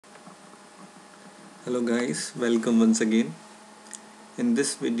Hello guys, welcome once again. In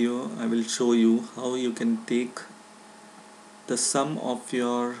this video I will show you how you can take the sum of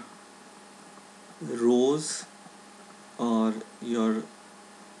your rows or your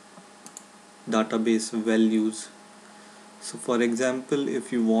database values. So for example,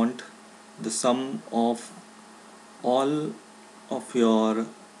 if you want the sum of all of your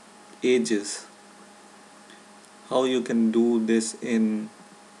ages, how you can do this in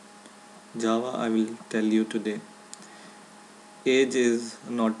Java, I will tell you today. Age is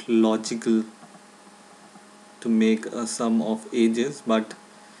not logical to make a sum of ages, but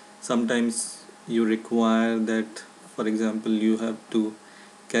sometimes you require that. For example, you have to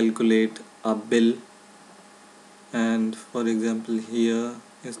calculate a bill, and for example here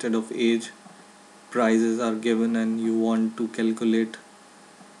instead of age, prices are given and you want to calculate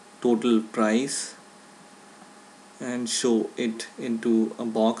total price and show it into a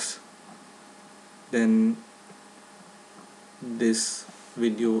box, then this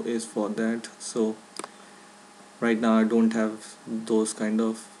video is for that. So right now I don't have those kind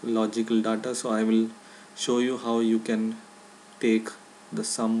of logical data, so I will show you how you can take the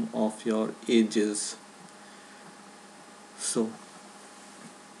sum of your ages. So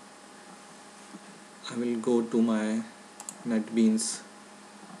I will go to my NetBeans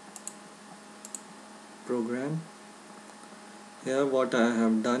program. Here what I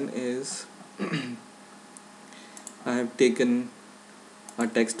have done is I have taken a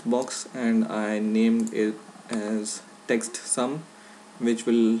text box and I named it as text sum, which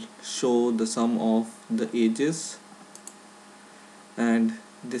will show the sum of the ages, and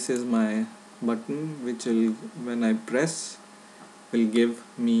this is my button which will, when I press, will give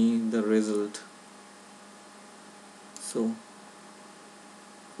me the result. So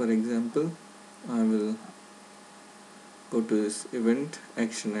for example, I will go to this event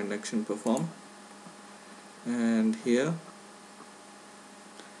action and action perform, and here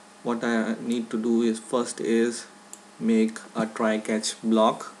what I need to do is first is make a try catch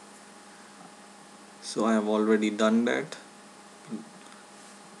block. So I have already done that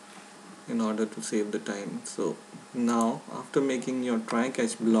in order to save the time. So now after making your try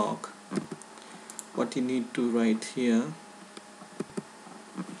catch block, what you need to write here,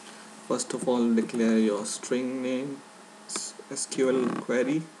 first of all declare your string name, SQL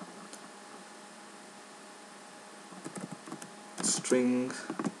query string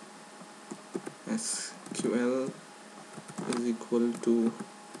SQL is equal to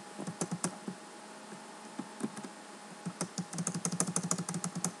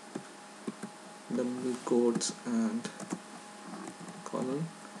double quotes and colon,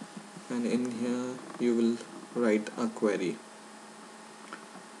 and in here you will write a query.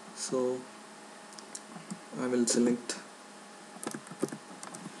 So I will select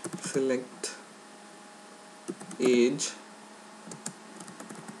age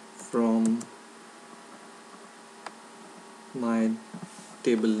from my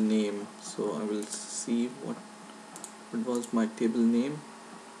table name. So I will see what was my table name.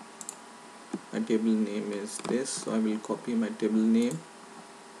 My table name is this, so I will copy my table name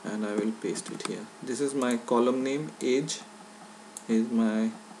and I will paste it here. This is my column name, age is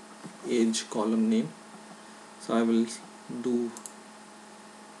my age column name, so I will do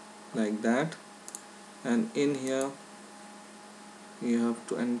like that, and in here you have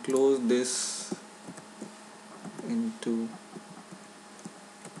to enclose this into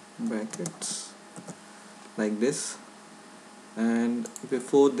brackets like this, and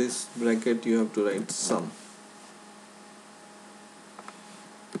before this bracket you have to write sum.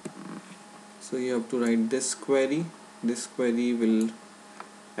 So you have to write this query. This query will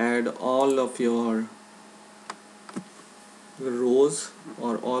add all of your rows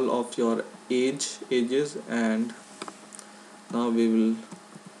or all of your ages, and now we will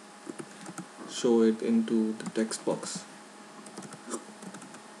show it into the text box.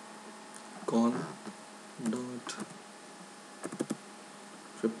 Con dot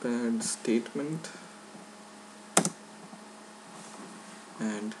prepared statement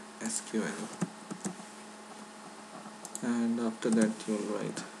and SQL, and after that you will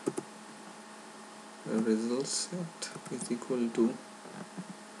write the result set is equal to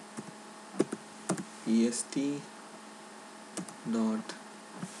est dot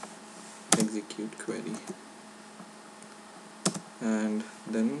execute query, and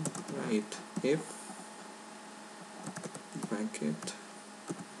then write if bracket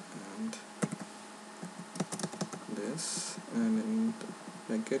and this, and in the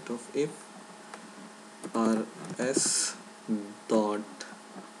bracket of if rs dot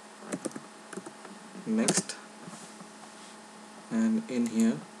next, and in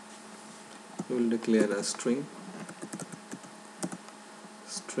here we will declare a string,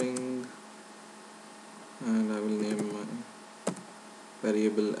 and I will name my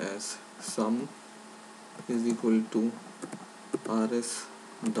variable as sum is equal to rs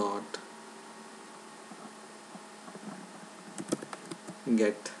dot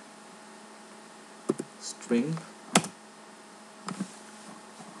get string,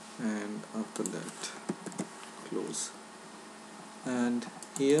 and after that close. And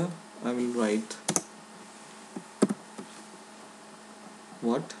here I will write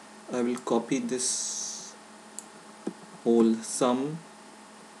what I will copy this whole sum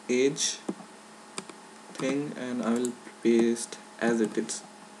age thing and I will paste as it is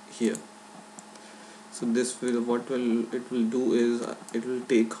here. So this will it will do is it will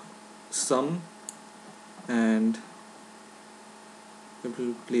take sum and it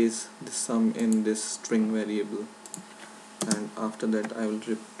will place the sum in this string variable, and after that I will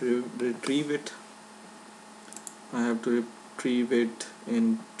retrieve it. I have to retrieve it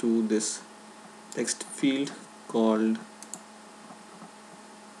into this text field called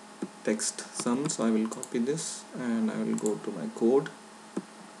text sum. So I will copy this and I will go to my code,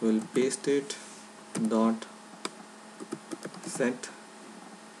 will paste it, dot set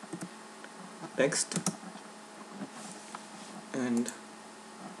text, and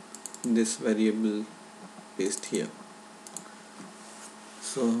this variable paste here.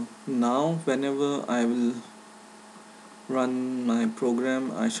 So now whenever I will run my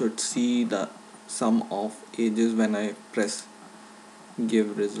program, I should see the sum of ages when I press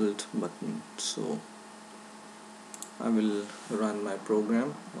give result button. So I will run my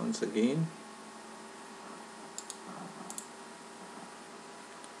program once again,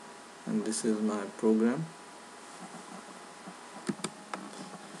 and this is my program,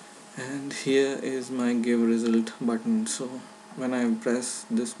 and here is my give result button. So when I press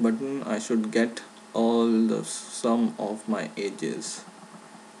this button I should get all the sum of my ages.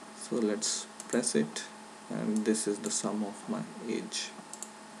 So let's press it, and this is the sum of my age.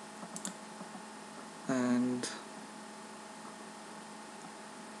 And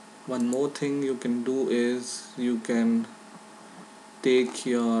one more thing you can do is you can take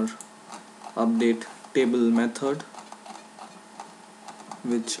your update table method,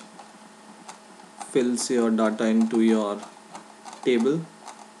 which fills your data into your table.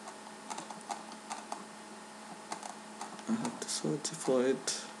 I have to search for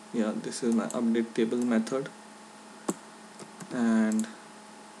it. Yeah, this is my update table method, and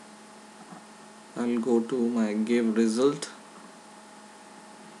I'll go to my give result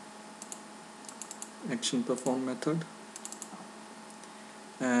action perform method,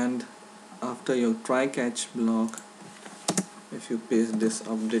 and after your try catch block, if you paste this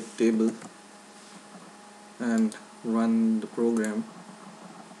update table and run the program,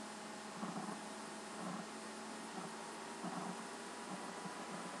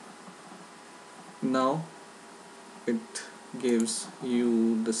 now it gives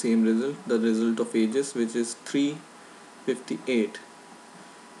you the same result, the result of ages, which is 358.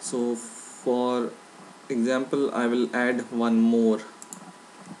 So for example I will add one more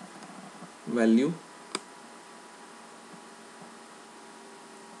value,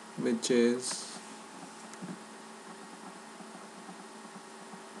 which is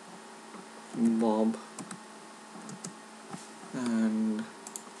Bob, and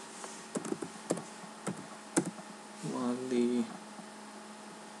Wally.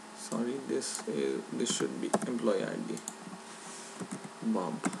 Sorry, this should be employee ID.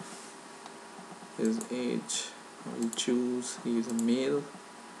 Bob, his age, I will choose he is a male,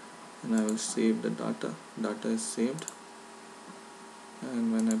 and I will save the data. Data is saved,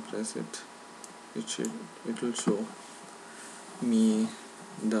 and when I press it, it will show me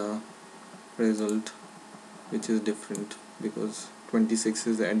the result, which is different because 26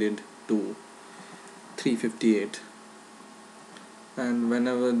 is added to 358. And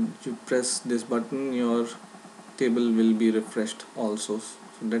whenever you press this button, your table will be refreshed also. So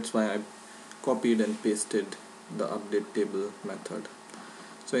that's why I copied and pasted the update table method.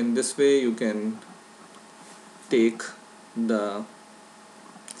 So in this way you can take the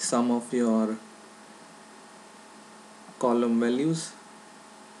sum of your column values.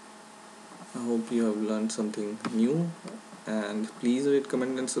 I hope you have learned something new, and please rate,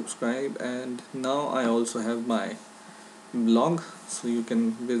 comment and subscribe. And now I also have my blog, so you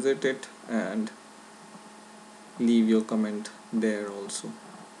can visit it and leave your comment there also.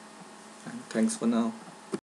 And thanks for now.